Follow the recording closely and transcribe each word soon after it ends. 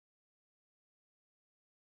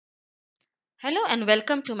Hello and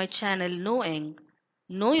welcome to my channel Knowing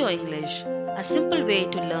Know Your English, a simple way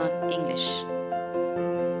to learn English.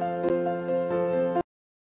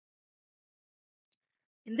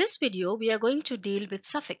 In this video, we are going to deal with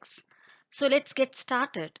suffix. So let's get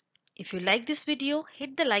started. If you like this video,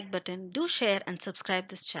 hit the like button, do share and subscribe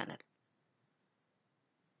this channel.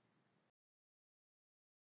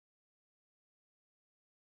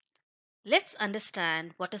 Let's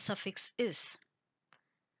understand what a suffix is.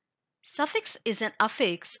 Suffix is an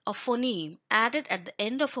affix or phoneme added at the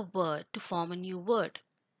end of a word to form a new word.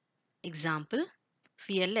 Example,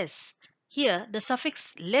 fearless. Here, the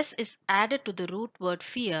suffix less is added to the root word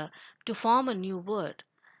fear to form a new word.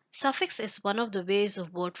 Suffix is one of the ways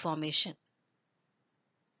of word formation.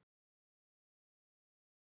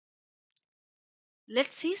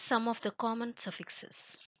 Let's see some of the common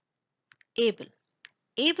suffixes. Able.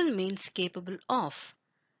 Able means capable of.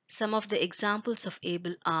 Some of the examples of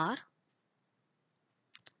able are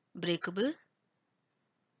breakable,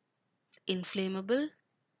 inflammable,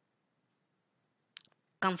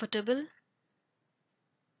 comfortable,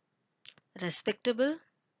 respectable,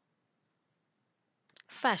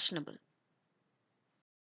 fashionable.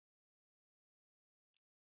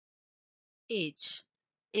 Age.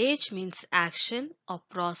 Age means action or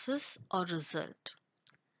process or result.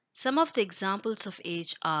 Some of the examples of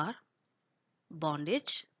age are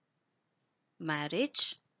bondage,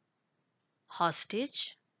 marriage,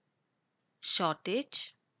 hostage,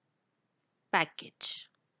 shortage, package.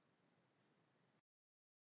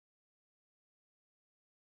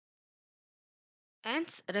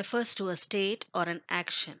 Ants refers to a state or an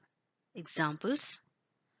action. Examples: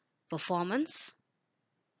 performance,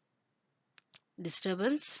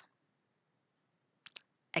 disturbance,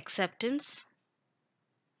 acceptance,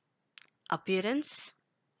 appearance,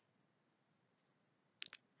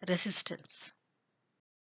 resistance.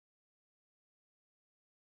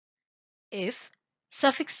 If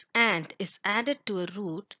suffix ant is added to a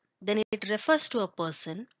root, then it refers to a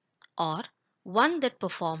person or one that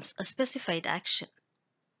performs a specified action.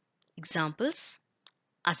 Examples: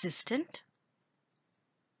 assistant,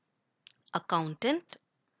 accountant,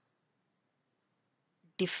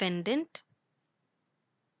 defendant,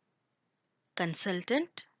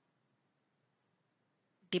 consultant,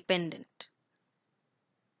 dependent.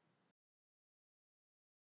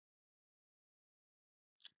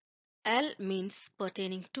 L means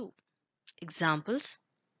pertaining to. Examples: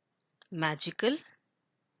 magical,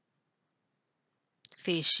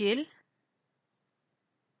 facial,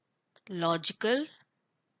 logical,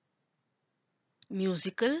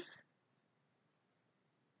 musical,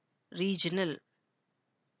 regional.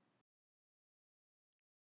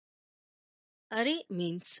 Array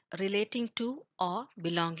means relating to or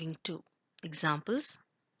belonging to. Examples: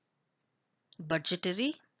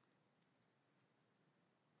 budgetary,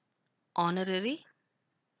 honorary,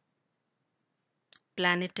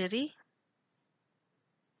 planetary,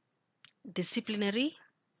 disciplinary,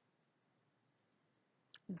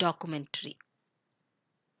 documentary.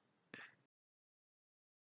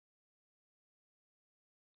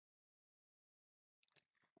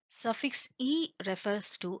 Suffix e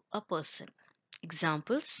refers to a person.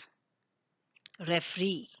 Examples: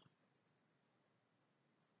 referee,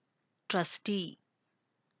 trustee,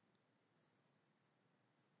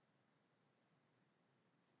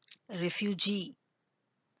 refugee,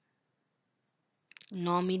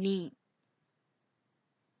 nominee,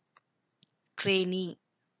 trainee.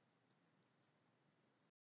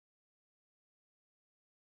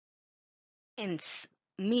 Ends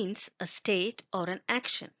means a state or an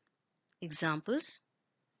action. Examples: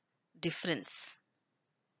 difference,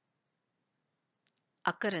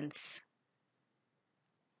 occurrence,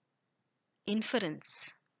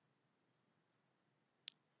 inference,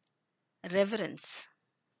 reverence,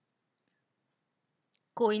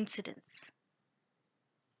 coincidence.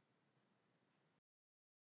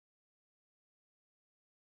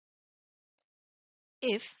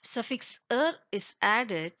 If suffix er is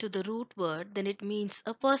added to the root word, then it means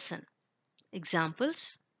a person.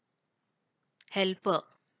 Examples: helper,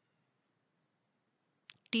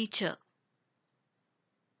 teacher,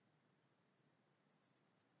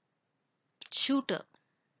 shooter,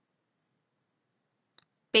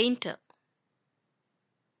 painter,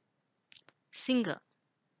 singer.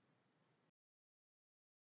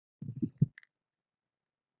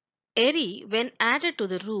 Eri, when added to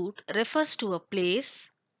the root, refers to a place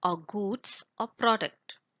or goods or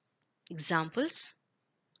product. Examples: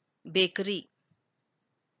 bakery,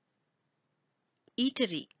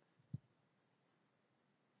 eatery,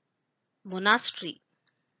 monastery,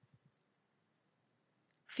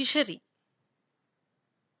 fishery.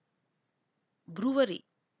 brewery.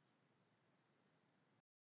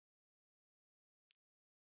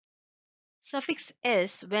 Suffix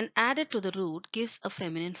s when added to the root gives a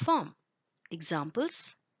feminine form.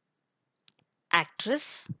 Examples: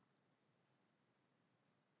 actress,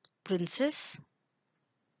 princess,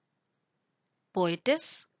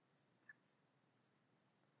 poetess,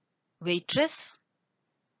 waitress,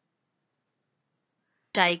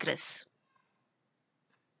 tigress.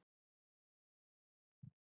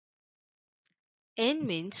 N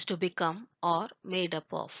means to become or made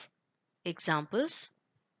up of. Examples: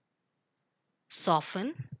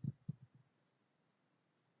 soften,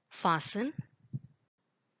 fasten,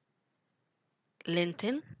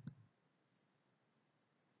 lengthen,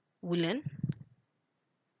 woolen,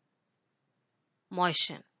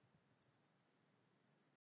 moisten.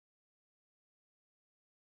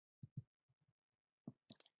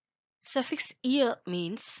 Suffix ear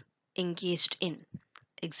means engaged in.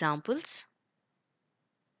 Examples: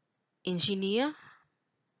 engineer,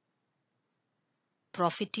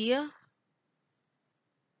 profiteer,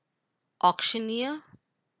 auctioneer,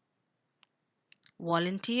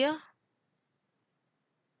 volunteer,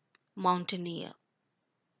 mountaineer.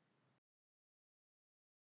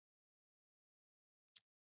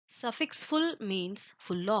 Suffix full means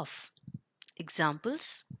full of.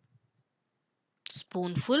 Examples: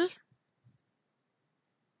 spoonful,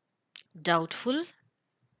 doubtful,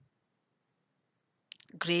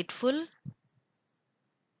 grateful,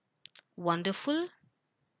 wonderful,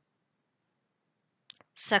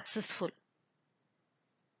 successful.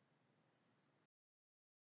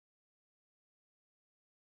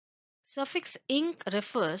 Suffix ing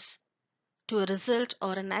refers to a result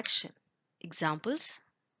or an action. Examples: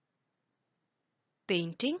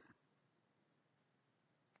 painting,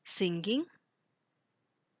 singing,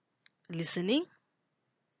 listening,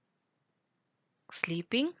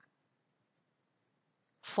 sleeping,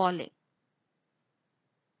 falling.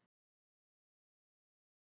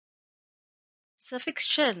 Suffix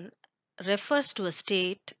tion refers to a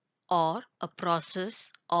state or a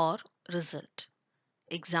process or result.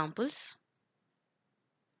 Examples: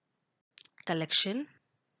 collection,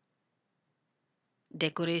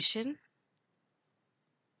 decoration,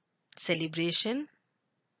 celebration,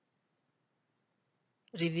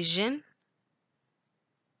 revision,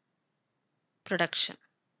 production.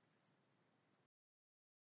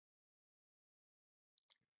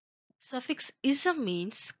 Suffix ism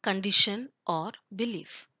means condition or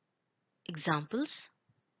belief. Examples: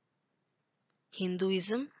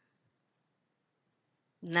 Hinduism,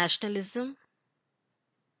 nationalism,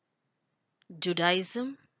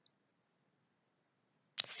 Judaism,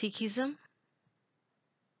 Sikhism,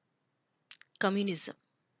 communism.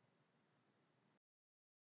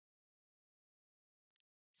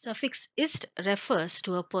 Suffix ist refers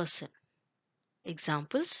to a person.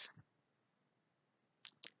 Examples: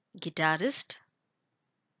 guitarist,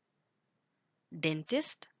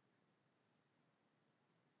 dentist,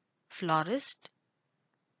 florist,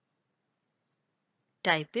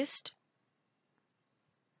 typist,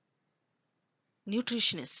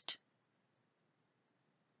 nutritionist.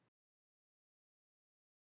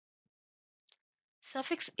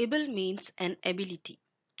 Suffix able means an ability.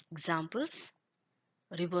 Examples: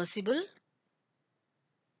 reversible,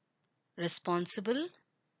 responsible,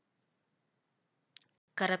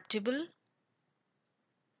 corruptible,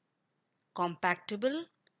 compactable,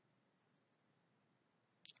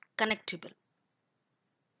 connectible.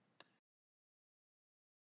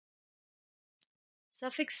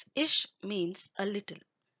 Suffix ish means a little.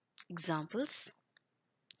 Examples: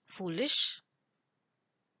 foolish,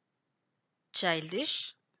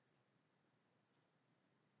 childish,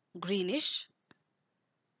 greenish,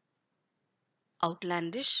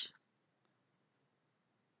 outlandish,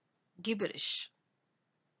 gibberish.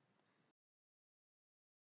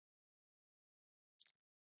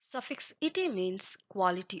 Suffix ity means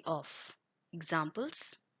quality of.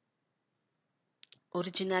 Examples: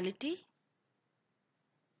 originality,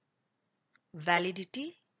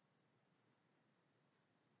 validity,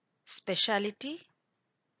 speciality,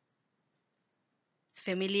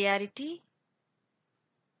 familiarity,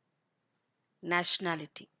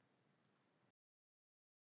 nationality.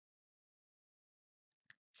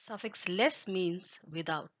 Suffix less means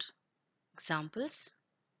without. Examples: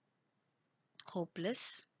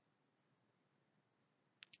 hopeless,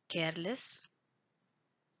 careless,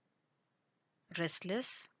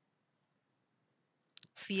 restless,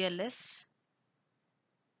 fearless,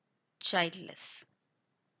 childless.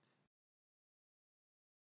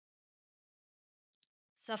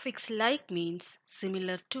 Suffix like means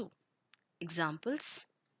similar to. Examples: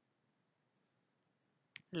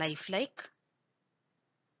 lifelike,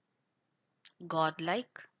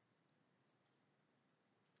 godlike,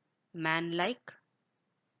 manlike,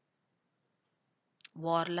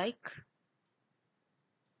 warlike,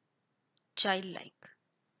 childlike.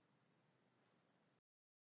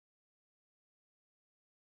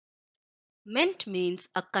 Meant means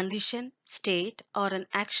a condition, state, or an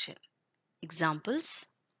action. Examples: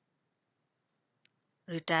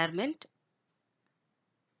 retirement,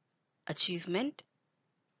 achievement,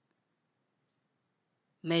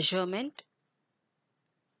 measurement,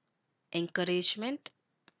 encouragement,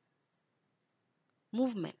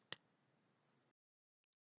 movement.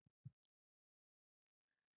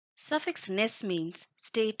 Suffix ness means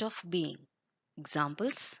state of being.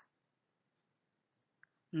 Examples: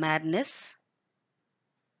 madness,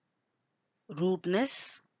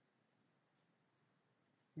 rudeness,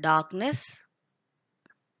 darkness,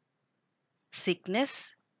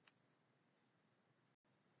 sickness,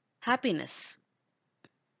 happiness.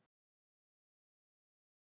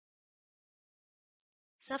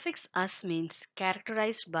 Suffix us means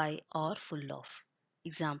characterized by or full of.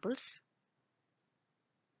 Examples: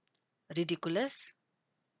 ridiculous,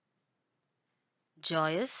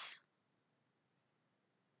 joyous,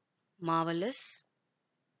 marvelous,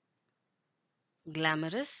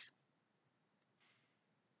 glamorous,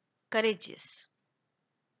 courageous.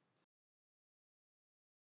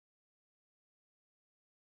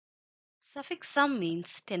 Suffix some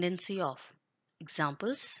means tendency of.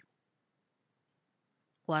 Examples: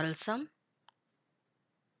 quarrelsome,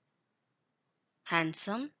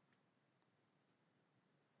 handsome,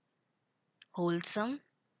 wholesome,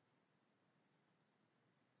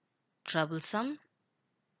 troublesome,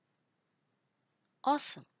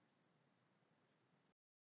 awesome.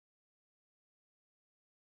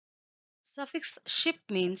 Suffix ship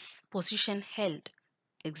means position held.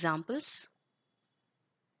 Examples: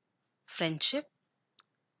 friendship,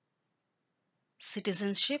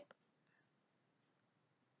 citizenship,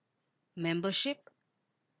 membership,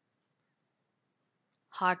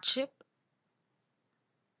 hardship,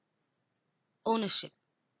 ownership.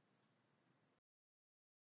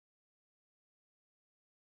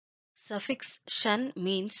 Suffix shun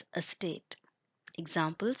means a state.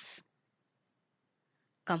 Examples: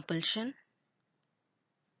 compulsion,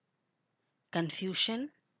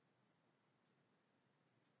 confusion,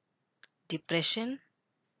 depression,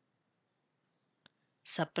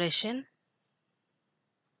 suppression,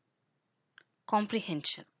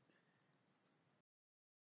 comprehension.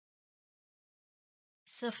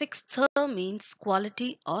 Suffix ther means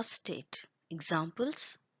quality or state.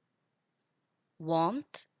 Examples: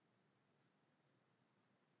 warmth,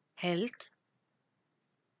 health,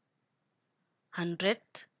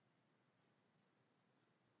 hundredth,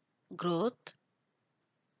 growth,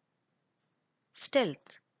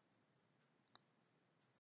 stealth.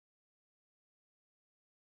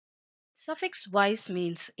 Suffix wise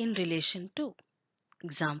means in relation to.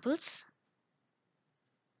 Examples: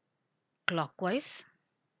 clockwise,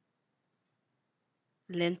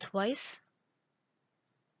 lengthwise,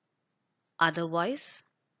 otherwise,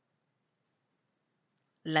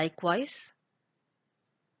 likewise,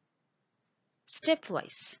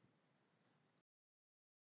 stepwise.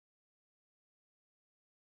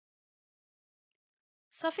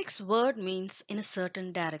 Suffix word means in a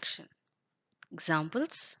certain direction.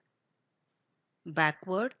 Examples: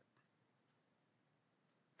 backward,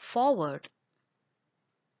 forward,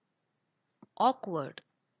 awkward,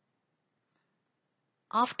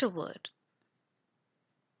 afterward,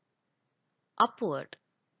 upward.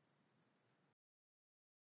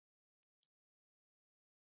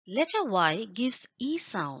 Letter Y gives E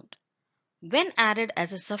sound. When added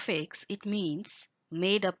as a suffix, it means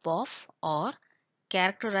made up of or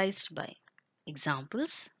characterized by.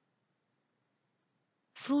 Examples: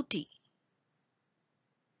 fruity,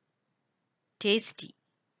 tasty,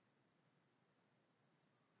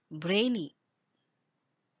 brainy,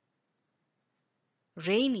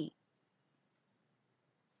 rainy,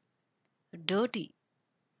 dirty.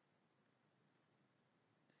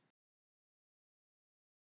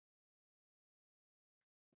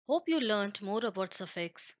 Hope you learned more about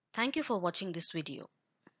suffix. Thank you for watching this video.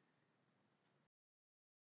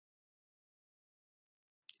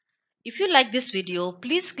 If you like this video,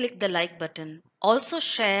 please click the like button. Also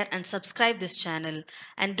share and subscribe this channel,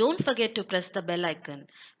 and don't forget to press the bell icon.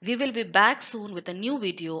 We will be back soon with a new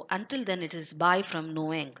video. Until then, it is bye from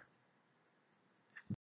Noeng.